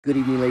Good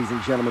evening, ladies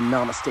and gentlemen.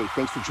 Namaste.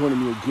 Thanks for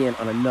joining me again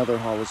on another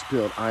Hollis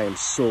build. I am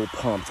so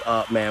pumped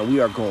up, man. We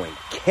are going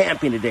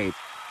camping today.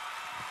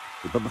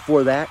 But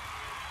before that,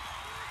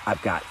 I've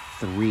got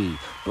 3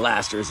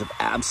 blasters of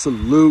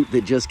Absolute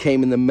that just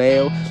came in the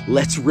mail.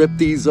 Let's rip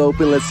these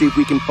open. Let's see if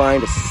we can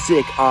find a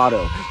sick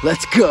auto.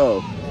 Let's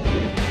go.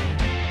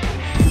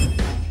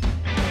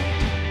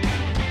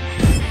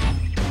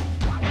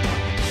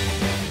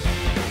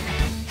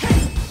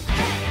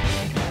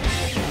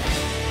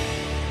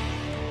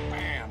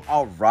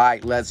 All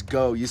right, let's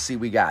go. You see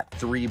we got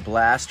 3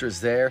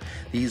 blasters there.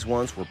 These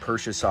ones were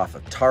purchased off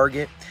of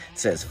Target. It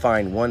says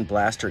find 1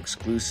 blaster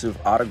exclusive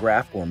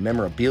autograph or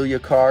memorabilia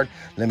card.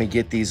 Let me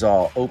get these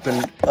all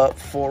open up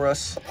for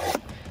us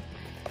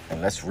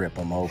and let's rip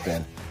them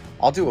open.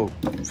 I'll do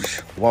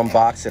one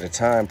box at a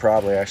time,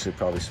 probably. Actually,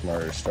 probably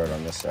smarter to start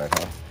on this side,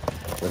 huh?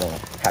 We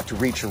don't have to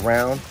reach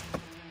around.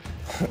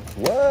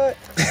 What?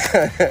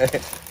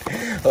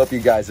 Hope you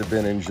guys have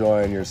been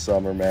enjoying your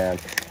summer, man.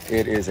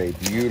 It is a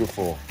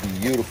beautiful,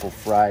 beautiful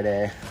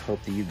Friday.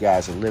 Hope that you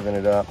guys are living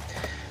it up.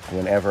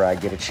 Whenever I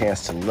get a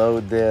chance to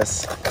load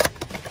this,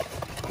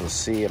 we'll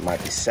see. It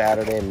might be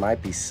Saturday, it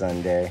might be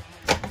Sunday.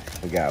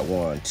 We got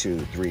 1,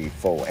 2, 3,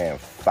 4, and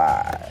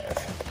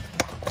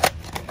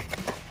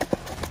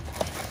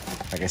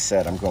 5. Like I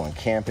said, I'm going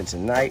camping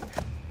tonight.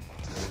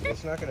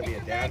 It's not going to be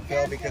a dad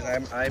fail because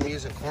I'm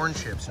using corn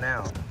chips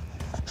now.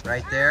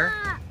 Right there,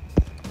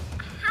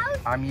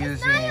 I'm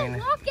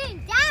using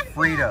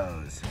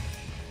Fritos.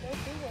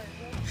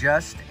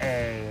 Just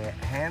a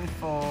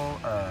handful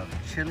of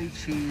chili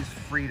cheese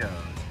Fritos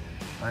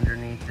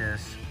underneath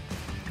this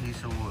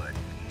piece of wood.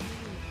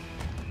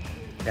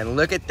 And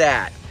look at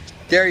that.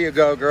 There you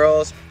go,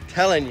 girls.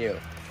 Telling you,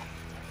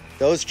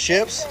 those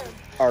chips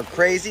are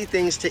crazy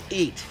things to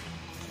eat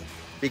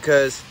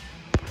because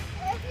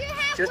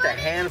just a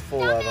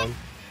handful of them,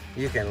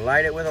 you can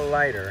light it with a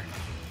lighter.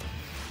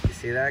 You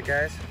see that,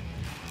 guys?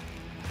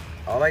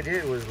 All I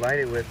did was light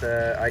it with,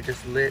 I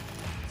just lit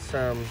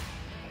some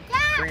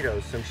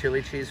Fritos, some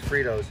chili cheese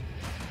Fritos,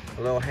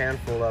 a little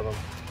handful of them.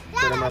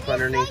 Put them up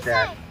underneath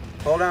that.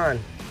 Hold on.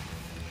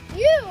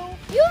 You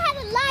had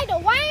a lighter.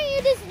 Why didn't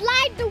you just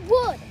light the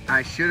wood?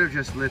 I should have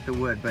just lit the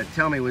wood, but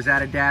tell me, was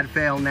that a dad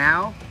fail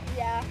now?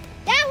 Yeah.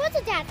 That was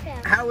a dad fail.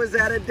 How was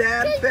that a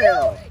dad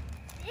fail?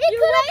 It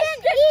could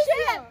have been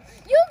easier.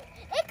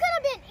 It could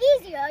have been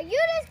easier. You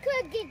just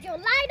could get your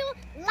lighter,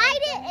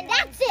 light it, and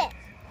that's it.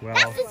 Well,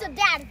 that's just a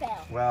dad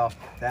fail. Well,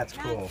 that's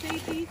cool.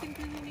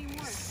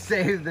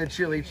 Save the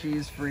chili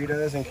cheese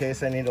Fritos in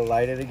case I need to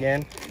light it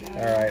again.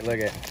 All right, look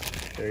at,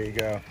 there you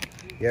go.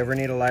 You ever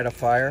need to light a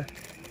fire?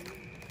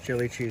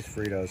 Chili cheese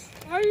Fritos.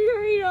 Or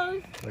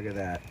Doritos. Look at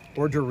that.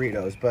 Or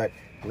Doritos, but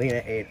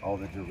Lena ate all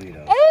the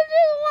Doritos. I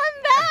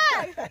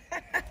just one bag.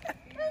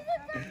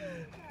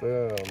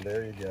 Boom,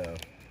 there you go.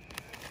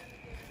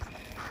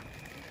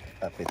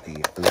 Up at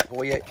the La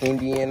Jolla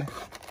Indian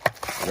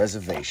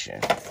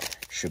Reservation.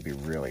 Should be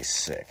really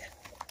sick.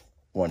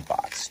 1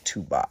 box,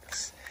 2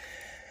 box.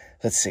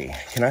 Let's see,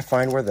 can I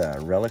find where the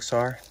relics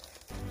are?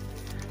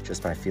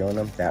 Just by feeling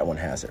them? That one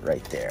has it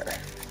right there.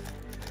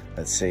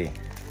 Let's see.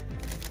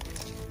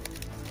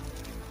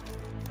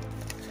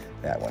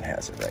 That one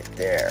has it right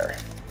there.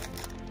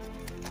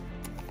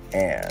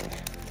 And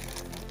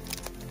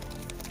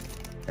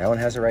that one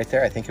has it right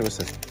there. I think it was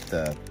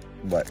the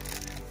what,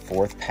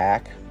 4th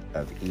pack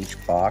of each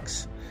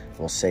box.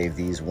 We'll save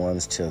these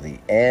ones till the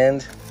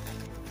end.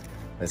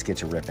 Let's get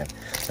to ripping.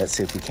 Let's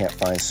see if we can't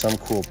find some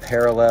cool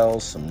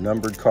parallels, some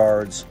numbered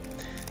cards,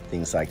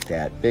 things like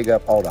that. Big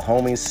up all the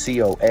homies,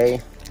 COA.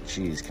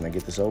 Jeez, can I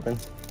get this open?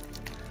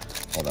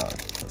 Hold on,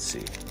 let's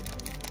see.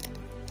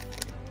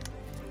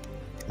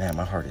 Man,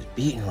 my heart is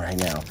beating right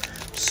now.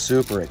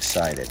 Super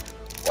excited.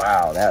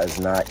 Wow, that is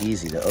not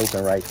easy to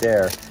open right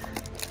there.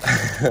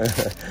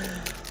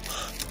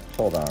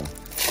 Hold on.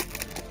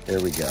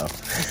 There we go.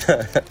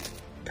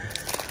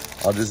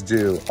 I'll just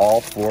do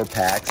all 4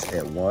 packs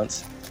at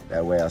once.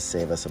 That way I'll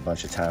save us a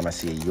bunch of time. I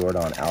see a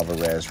Yordan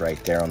Alvarez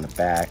right there on the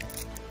back.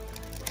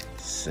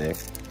 Sick.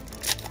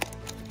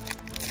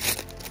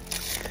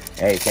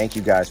 Hey, thank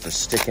you guys for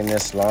sticking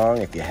this long.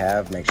 If you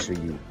have, make sure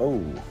you,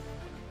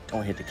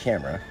 don't hit the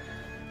camera,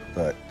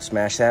 but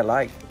smash that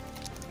like.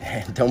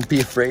 And don't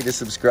be afraid to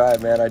subscribe,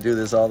 man. I do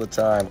this all the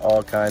time.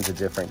 All kinds of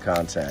different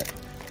content.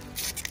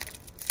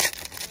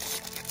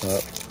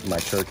 Oh, my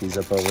turkey's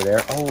up over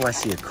there. Oh, I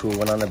see a cool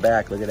one on the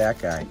back. Look at that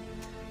guy.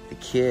 The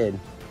kid.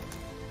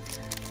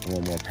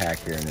 1 more pack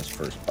here in this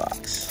first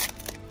box.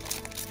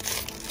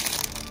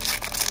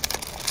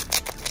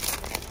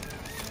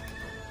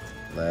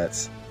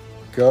 Let's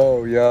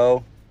go,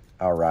 yo.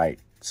 All right,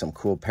 some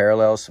cool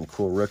parallels, some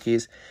cool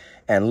rookies.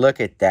 And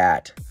look at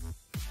that.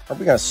 Are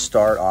we gonna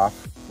start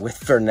off with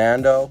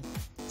Fernando?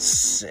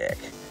 Sick.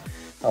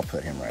 I'll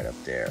put him right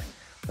up there.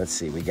 Let's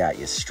see, we got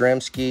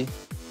Yastrzemski,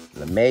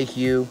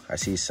 LeMahieu. I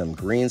see some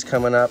greens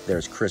coming up.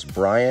 There's Chris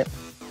Bryant.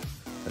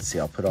 Let's see,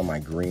 I'll put all my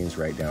greens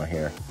right down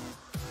here.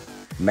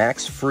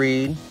 Max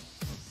Fried.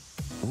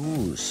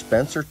 Ooh,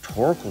 Spencer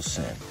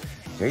Torkelson.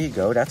 There you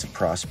go. That's a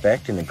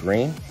prospect in the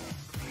green.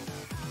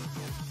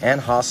 And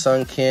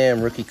Ha-Sung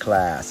Kim, rookie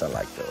class. I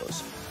like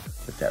those.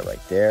 Put that right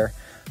there.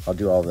 I'll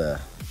do all the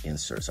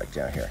inserts like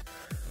down here.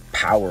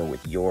 Power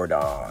with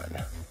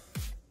Jordan.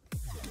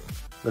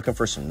 Looking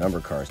for some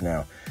number cards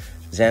now.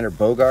 Xander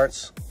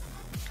Bogaerts,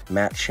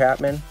 Matt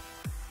Chapman.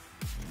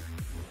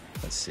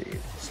 Let's see.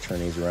 Let's turn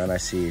these around. I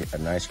see a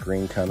nice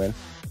green coming.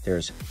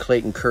 There's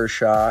Clayton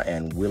Kershaw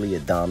and Willie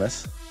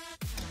Adames.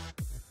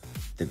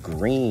 The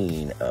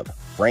green of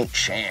Frank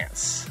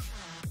Chance.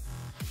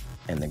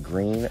 And the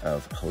green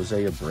of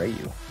Jose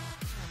Abreu.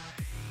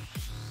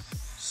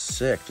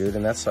 Sick, dude.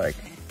 And that's like,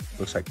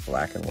 looks like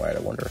black and white. I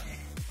wonder.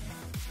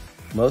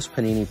 Most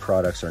Panini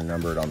products are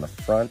numbered on the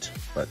front,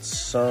 but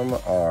some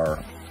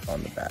are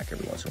on the back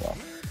every once in a while.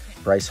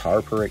 Bryce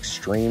Harper,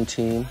 Extreme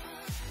Team.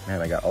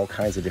 Man, I got all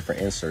kinds of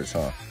different inserts,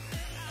 huh?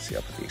 Let's see,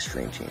 I'll put the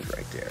Extreme Teams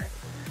right there.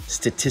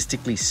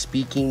 Statistically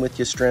Speaking with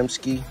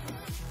Yastrzemski.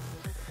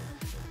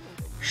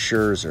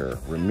 Scherzer,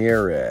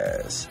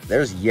 Ramirez.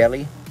 There's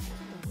Yelly.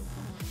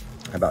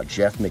 How about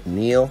Jeff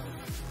McNeil?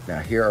 Now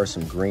here are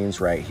some greens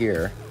right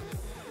here.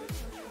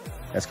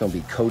 That's going to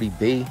be Cody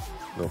B.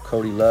 Little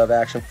Cody Love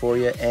action for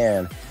you.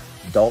 And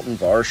Dalton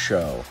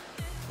Varsho.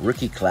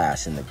 Rookie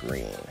class in the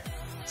green.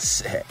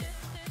 Sick.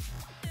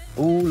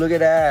 Ooh, look at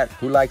that.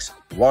 Who likes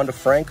Wander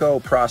Franco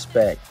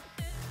prospect?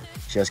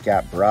 Just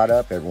got brought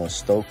up. Everyone's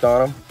stoked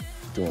on him.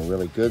 Doing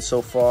really good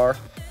so far.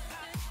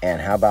 And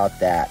how about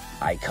that?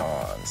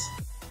 Icons.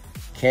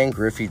 Ken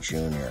Griffey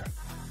Jr.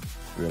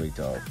 Really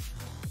dope.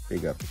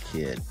 Big up the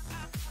kid.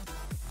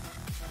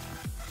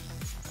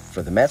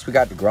 For the Mets, we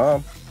got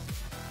DeGrom.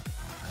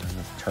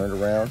 Turned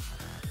around.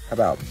 How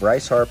about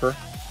Bryce Harper,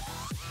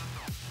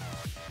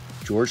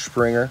 George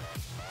Springer,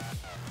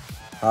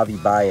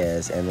 Javi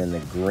Baez, and then the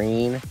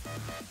green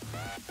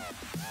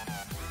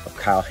of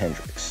Kyle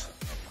Hendricks.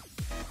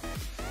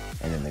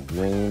 And then the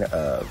green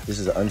of, this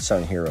is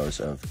Unsung Heroes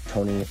of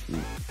Tony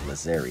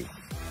Lazzeri.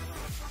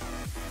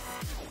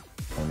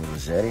 Tony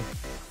Lazzeri?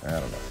 I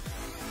don't know.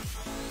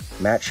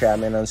 Matt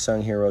Chapman,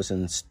 Unsung Heroes,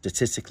 and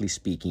Statistically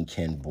Speaking,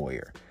 Ken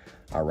Boyer.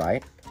 All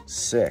right,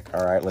 sick.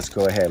 All right, let's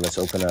go ahead. Let's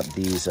open up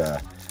these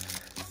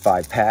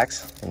 5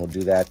 packs, and we'll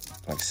do that,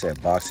 like I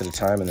said, box at a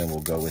time, and then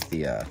we'll go with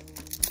the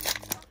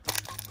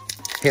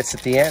hits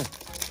at the end.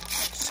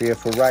 See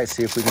if we're right.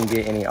 See if we can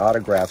get any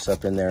autographs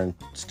up in there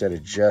instead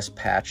of just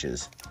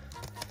patches.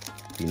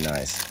 Be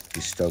nice.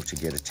 Be stoked to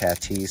get a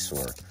Tatis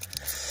or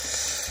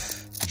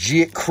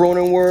Giet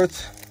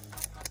Cronenworth.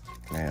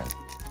 Man,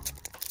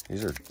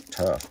 these are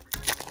tough.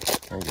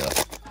 There you go.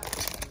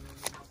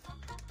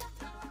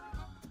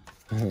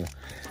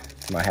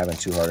 Am I having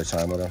too hard a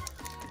time with them?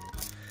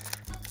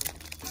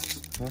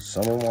 Well,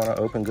 some of them want to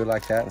open good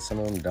like that, and some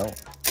of them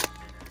don't.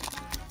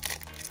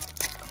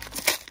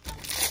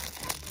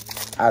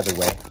 Either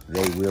way,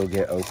 they will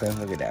get open.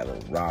 Look at that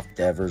little Roth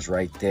Devers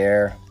right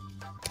there.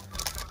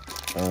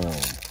 Boom.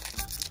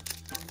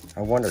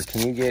 I wonder,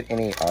 can you get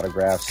any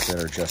autographs that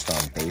are just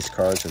on base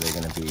cards? Or are they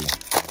going to be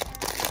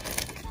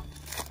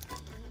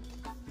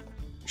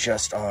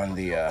just on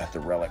the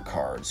relic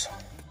cards?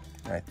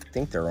 I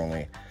think they're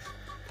only...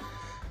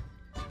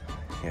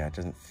 Yeah, it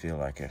doesn't feel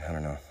like it. I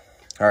don't know.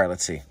 All right,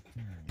 let's see.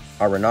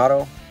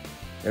 Arenado.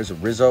 There's a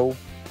Rizzo.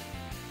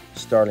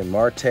 Starling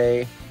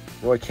Marte.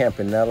 Roy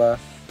Campanella.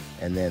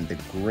 And then the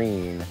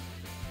green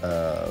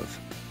of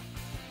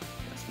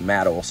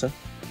Matt Olson.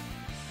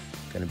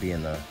 Going to be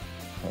in the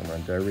home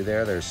run derby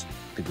there. There's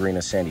the green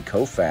of Sandy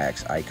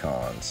Koufax.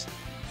 Icons.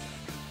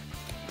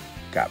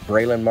 Got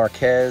Braylon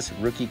Marquez.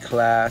 Rookie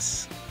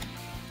class.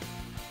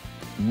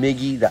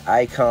 Miggy, the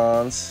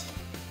Icons.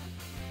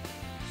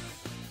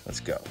 Let's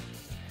go.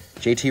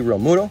 JT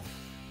Realmuto,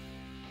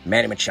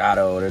 Manny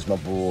Machado, there's my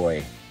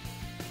boy.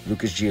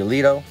 Lucas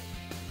Giolito.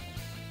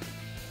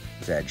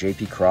 Is that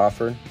JP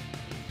Crawford?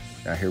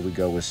 Now here we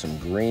go with some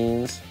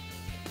greens.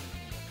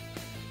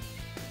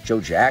 Joe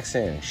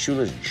Jackson,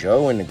 Shoeless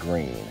Joe in the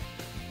green.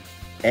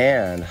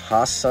 And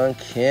Ha-Sung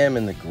Kim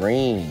in the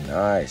green.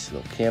 Nice,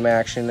 little Kim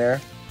action there.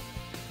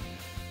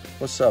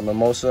 What's up,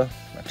 Mimosa?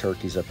 My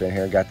turkey's up in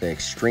here. Got the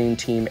Extreme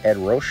Team Ed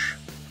Roche.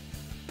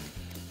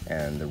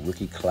 And the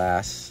rookie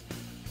class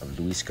of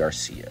Luis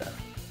Garcia.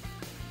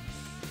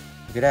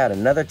 Look at that,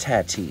 another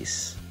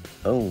Tatis.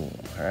 Boom.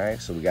 All right,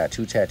 so we got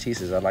 2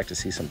 Tatises. I'd like to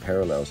see some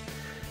parallels.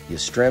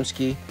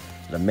 Yastrzemski,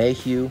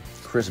 LeMahieu,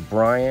 Chris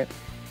Bryant.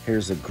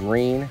 Here's the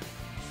green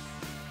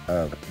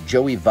of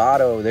Joey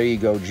Votto. There you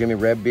go, Jimmy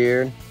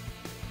Redbeard.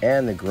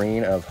 And the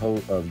green of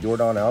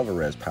Jordan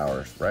Alvarez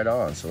power. Right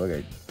on. So look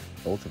at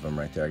both of them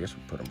right there. I guess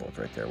we'll put them both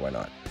right there. Why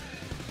not?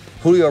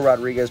 Julio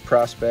Rodriguez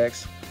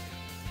prospects.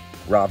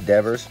 Rob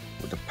Devers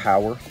with the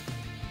power.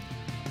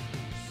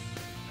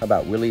 How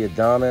about Willie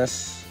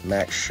Adames,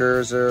 Max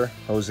Scherzer,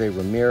 Jose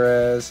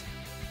Ramirez,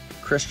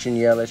 Christian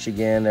Yelich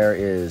again. There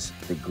is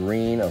the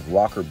green of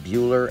Walker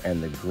Buehler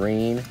and the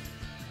green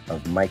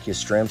of Mike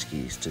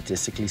Yastrzemski,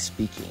 Statistically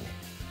Speaking.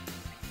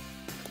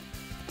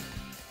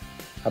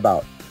 How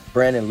about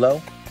Brandon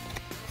Lowe,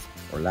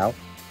 or Lau,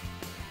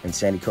 and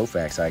Sandy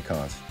Koufax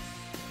icons.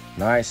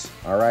 Nice.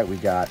 All right, we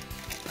got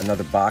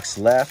another box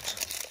left.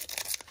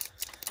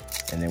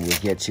 And then we'll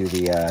get to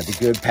the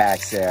good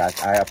packs there.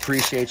 I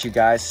appreciate you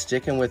guys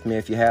sticking with me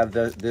if you have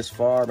this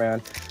far,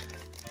 man.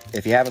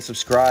 If you haven't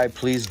subscribed,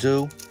 please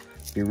do.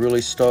 Be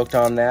really stoked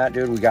on that,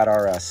 dude. We got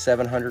our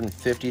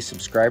 750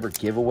 subscriber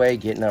giveaway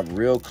getting up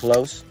real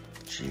close.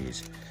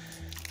 Jeez.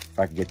 If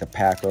I could get the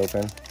pack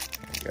open.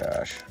 Oh,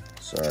 gosh.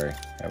 Sorry.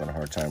 Having a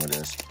hard time with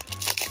this.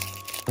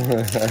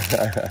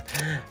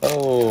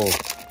 Oh.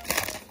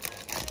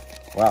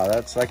 Wow,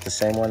 that's like the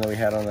same one that we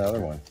had on the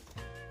other one,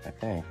 I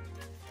think.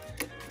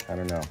 I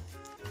don't know.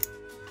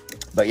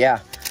 But yeah,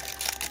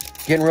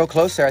 getting real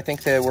close there. I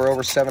think that we're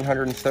over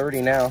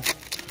 730 now.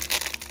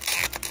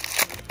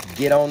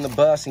 Get on the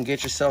bus and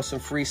get yourself some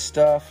free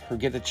stuff, or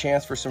get the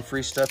chance for some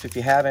free stuff if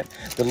you haven't.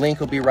 The link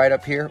will be right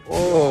up here.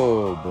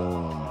 Oh,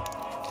 boom.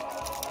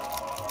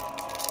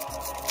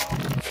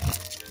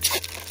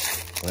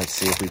 Let's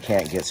see if we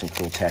can't get some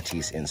cool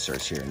Tatis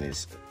inserts here in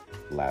these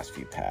last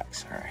few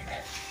packs. All right.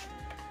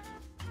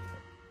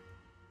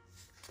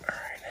 All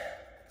right.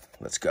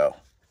 Let's go.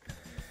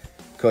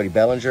 Cody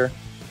Bellinger,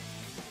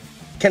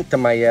 Kenta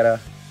Maeda,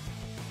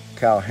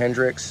 Kyle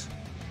Hendricks,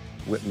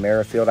 Whit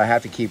Merrifield. I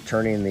have to keep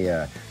turning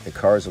the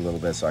cards a little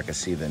bit so I can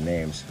see the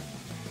names.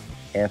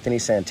 Anthony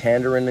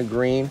Santander in the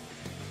green,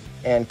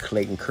 and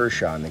Clayton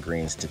Kershaw in the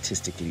green,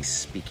 statistically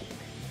speaking.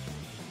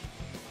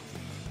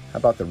 How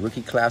about the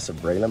rookie class of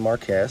Braylon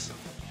Marquez?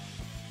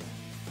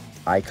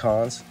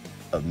 Icons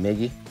of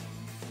Miggy.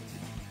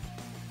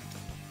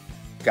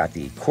 Got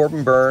the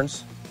Corbin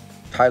Burns,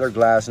 Tyler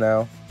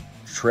Glasnow,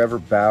 Trevor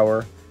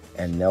Bauer,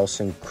 and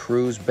Nelson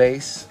Cruz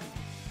base.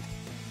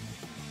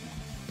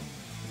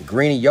 The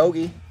green of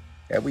Yogi,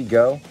 there we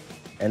go.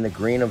 And the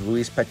green of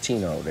Luis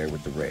Patino there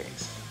with the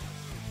Rays.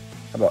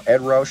 How about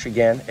Ed Roche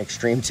again,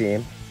 Extreme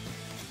Team,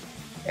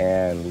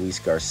 and Luis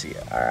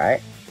Garcia, all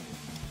right?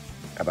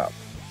 How about,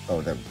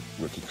 oh, the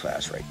rookie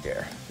class right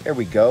there. There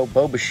we go,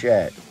 Bo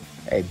Bichette.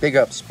 Hey, big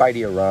up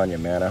Spidey Aranya,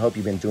 man. I hope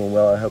you've been doing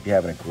well. I hope you're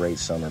having a great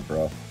summer,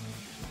 bro.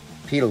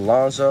 Pete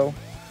Alonso,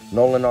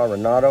 Nolan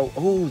Arenado.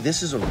 Oh,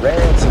 this is a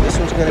red, so this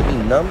one's going to be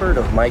numbered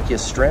of Mike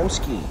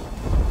Yastrzemski.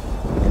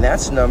 And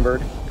that's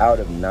numbered out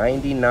of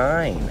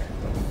 99.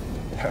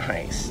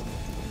 Nice.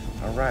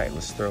 All right,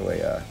 let's throw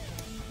a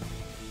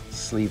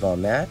sleeve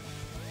on that.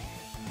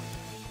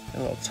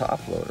 And a little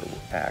top loader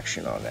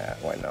action on that.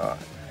 Why not?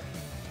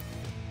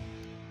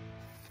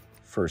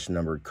 First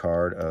numbered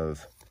card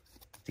of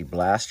the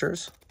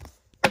Blasters.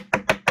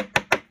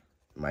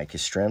 Mike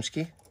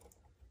Yastrzemski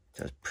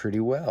does pretty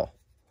well.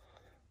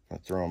 I'll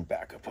throw him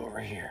back up over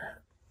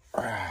here.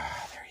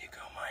 There you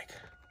go, Mike.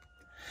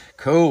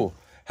 Cool.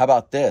 How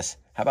about this?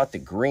 How about the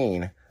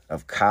green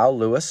of Kyle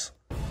Lewis?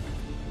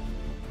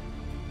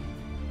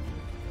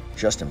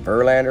 Justin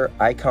Verlander,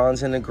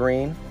 icons in the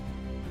green.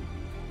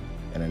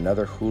 And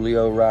another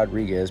Julio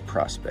Rodriguez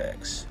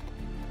prospects.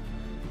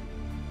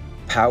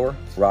 Power,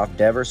 Rolf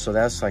Devers, so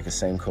that's like the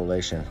same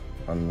collation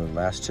on the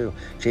last two.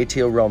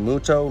 JT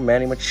Realmuto,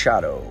 Manny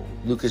Machado,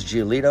 Lucas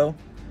Giolito,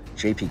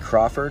 JP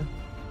Crawford,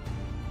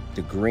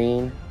 the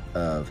green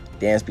of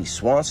Dansby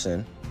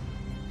Swanson.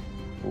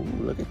 Ooh,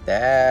 look at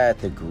that.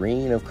 The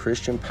green of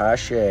Christian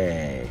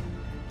Pache.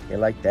 You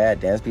like that.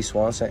 Dansby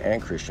Swanson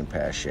and Christian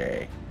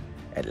Pache.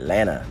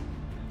 Atlanta.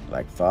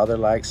 Like father,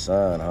 like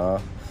son, huh?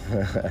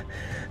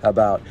 How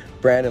about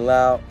Brandon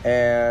Lau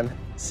and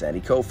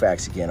Sandy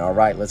Koufax again? All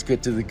right, let's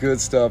get to the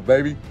good stuff,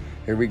 baby.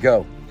 Here we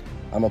go.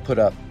 I'm going to put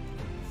up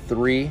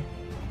 3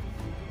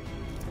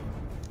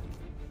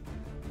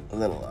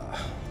 little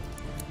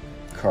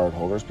card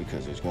holders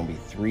because there's going to be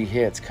 3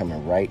 hits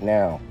coming right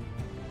now.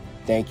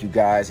 Thank you,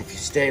 guys. If you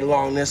stayed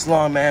along this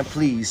long, man,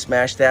 please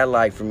smash that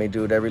like for me,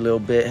 dude. Every little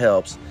bit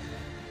helps.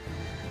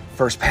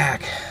 First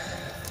pack.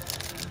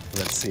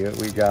 Let's see what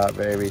we got,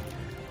 baby.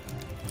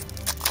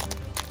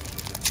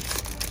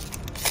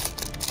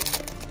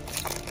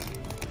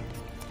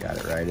 Got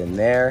it right in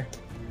there.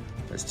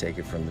 Let's take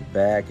it from the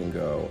back and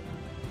go.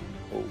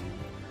 Oh.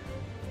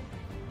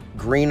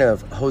 Green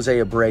of Jose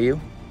Abreu.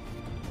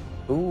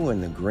 Ooh,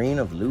 and the green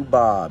of Lou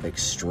Bob,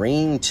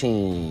 Extreme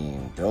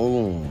Team.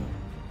 Boom.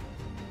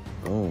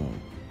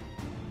 Boom.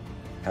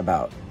 How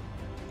about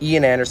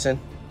Ian Anderson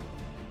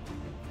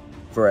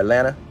for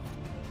Atlanta?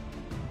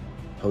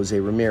 Jose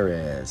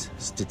Ramirez,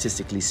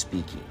 statistically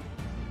speaking.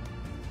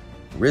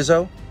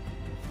 Rizzo.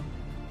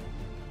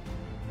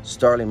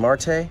 Starling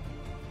Marte.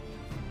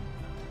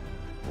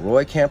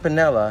 Roy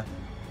Campanella.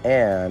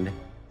 And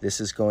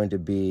this is going to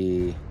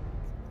be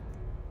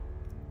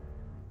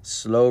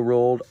slow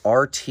rolled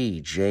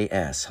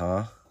RTJS,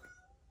 huh?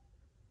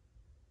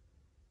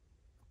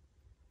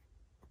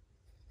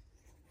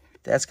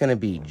 That's going to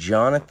be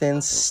Jonathan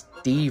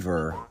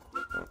Stever.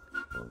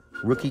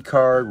 Rookie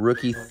card,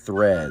 rookie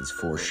threads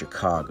for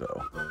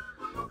Chicago.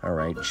 All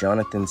right,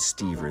 Jonathan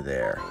Stever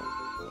there.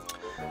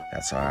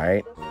 That's all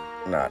right.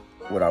 Not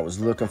what I was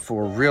looking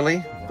for,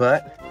 really,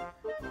 but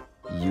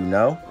you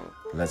know.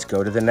 Let's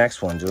go to the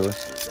next one, dude.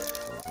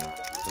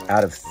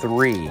 Out of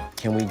 3,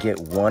 can we get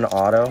 1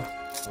 auto?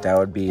 That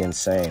would be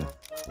insane.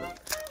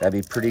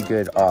 That'd be pretty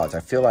good odds.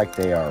 I feel like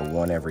they are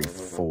 1 every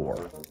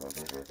 4.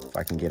 If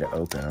I can get it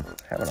open. I'm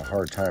having a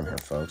hard time here,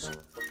 folks.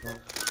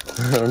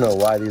 I don't know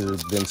why these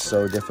have been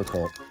so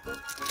difficult.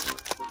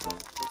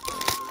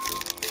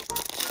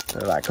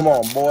 They're like, come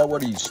on, boy,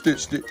 what are you,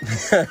 stitch?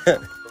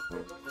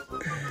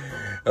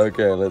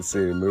 Okay, let's see,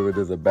 move it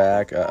to the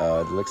back.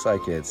 It looks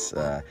like it's,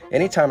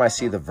 anytime I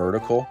see the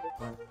vertical,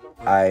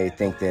 I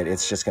think that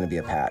it's just gonna be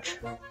a patch.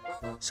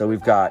 So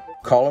we've got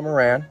Colin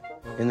Moran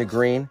in the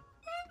green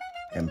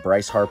and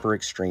Bryce Harper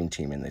Extreme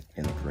Team in the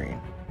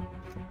green.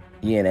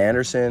 Ian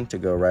Anderson to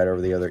go right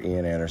over the other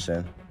Ian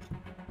Anderson.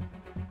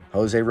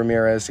 Jose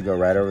Ramirez to go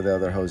right over the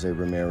other Jose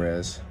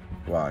Ramirez.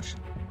 Watch.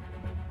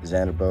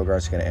 Xander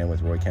Bogaerts going to end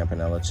with Roy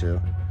Campanella too.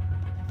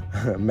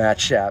 Matt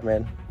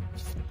Chapman.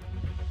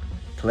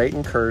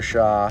 Clayton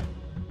Kershaw.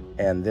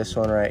 And this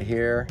one right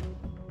here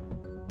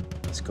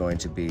is going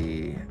to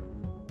be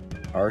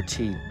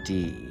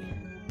RTD.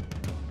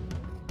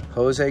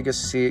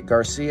 Jose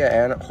Garcia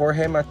and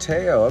Jorge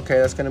Mateo. Okay,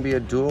 that's going to be a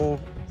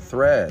dual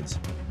threads.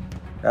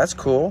 That's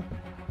cool.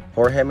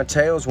 Jorge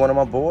Mateo is one of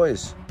my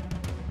boys.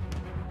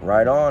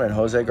 Right on. And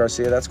Jose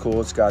Garcia, that's cool.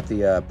 It's got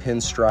the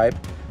pinstripe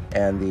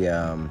and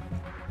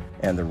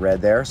the red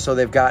there. So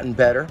they've gotten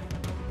better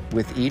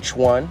with each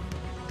one.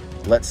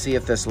 Let's see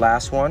if this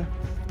last one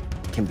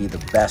can be the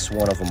best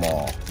one of them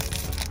all.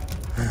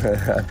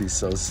 That'd be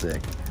so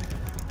sick.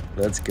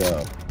 Let's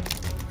go.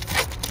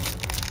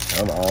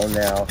 Come on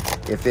now.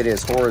 If it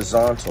is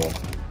horizontal,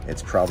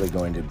 it's probably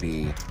going to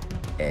be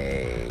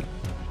a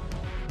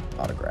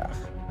autograph.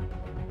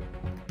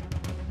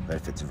 But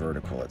if it's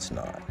vertical, it's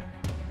not.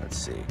 Let's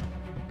see.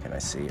 Can I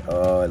see?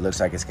 Oh, it looks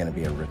like it's going to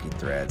be a rookie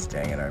threads.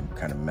 Dang it, I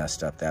kind of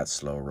messed up that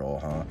slow roll,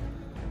 huh?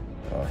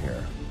 Oh,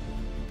 here.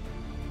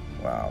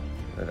 Wow,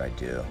 what did I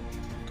do?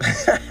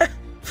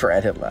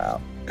 Read it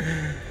loud.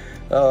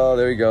 Oh,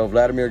 there you go.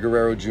 Vladimir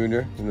Guerrero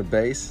Jr. in the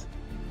base.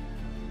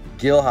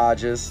 Gil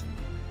Hodges.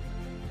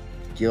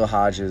 Gil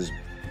Hodges.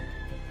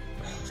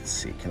 Let's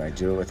see, can I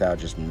do it without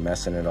just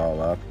messing it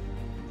all up?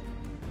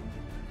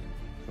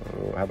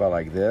 Oh, how about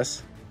like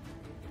this?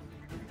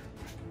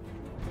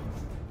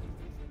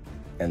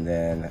 And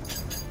then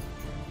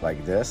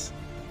like this.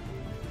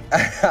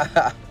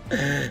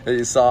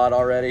 You saw it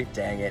already?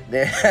 Dang it.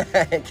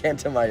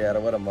 Kenta Maeda,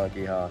 what a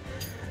monkey, huh?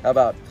 How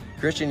about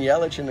Christian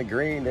Yelich in the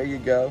green? There you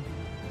go.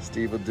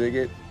 Steve will dig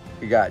it.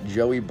 We got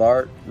Joey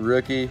Bart,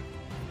 rookie.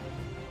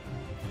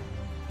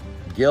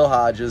 Gil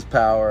Hodges,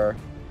 power.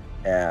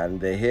 And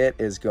the hit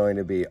is going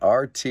to be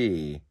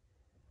RT.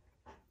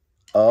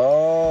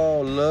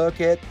 Oh,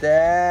 look at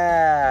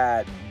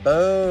that.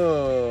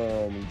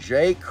 Boom.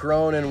 Jake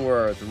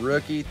Cronenworth,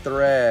 rookie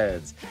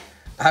threads.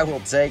 I will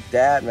take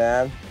that,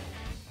 man.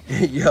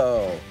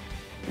 Yo,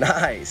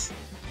 nice.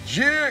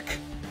 Jake.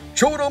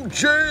 Show them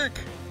Jake.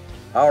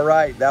 All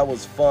right, that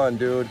was fun,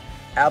 dude.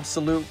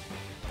 Absolute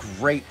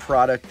great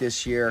product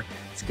this year.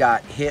 It's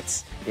got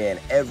hits in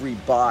every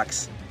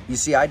box. You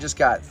see, I just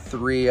got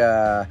three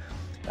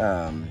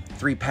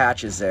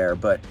patches there,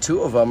 but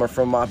 2 of them are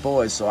from my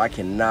boys, so I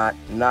cannot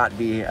not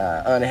be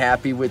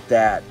unhappy with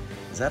that.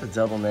 Is that a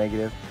double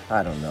negative?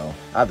 I don't know.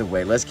 Either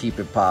way, let's keep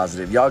it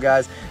positive. Y'all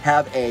guys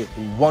have a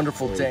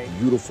wonderful day.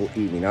 Beautiful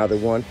evening. Either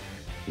one,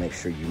 make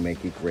sure you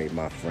make it great,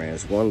 my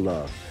friends. One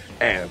love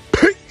and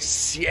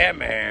peace. Yeah,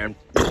 man.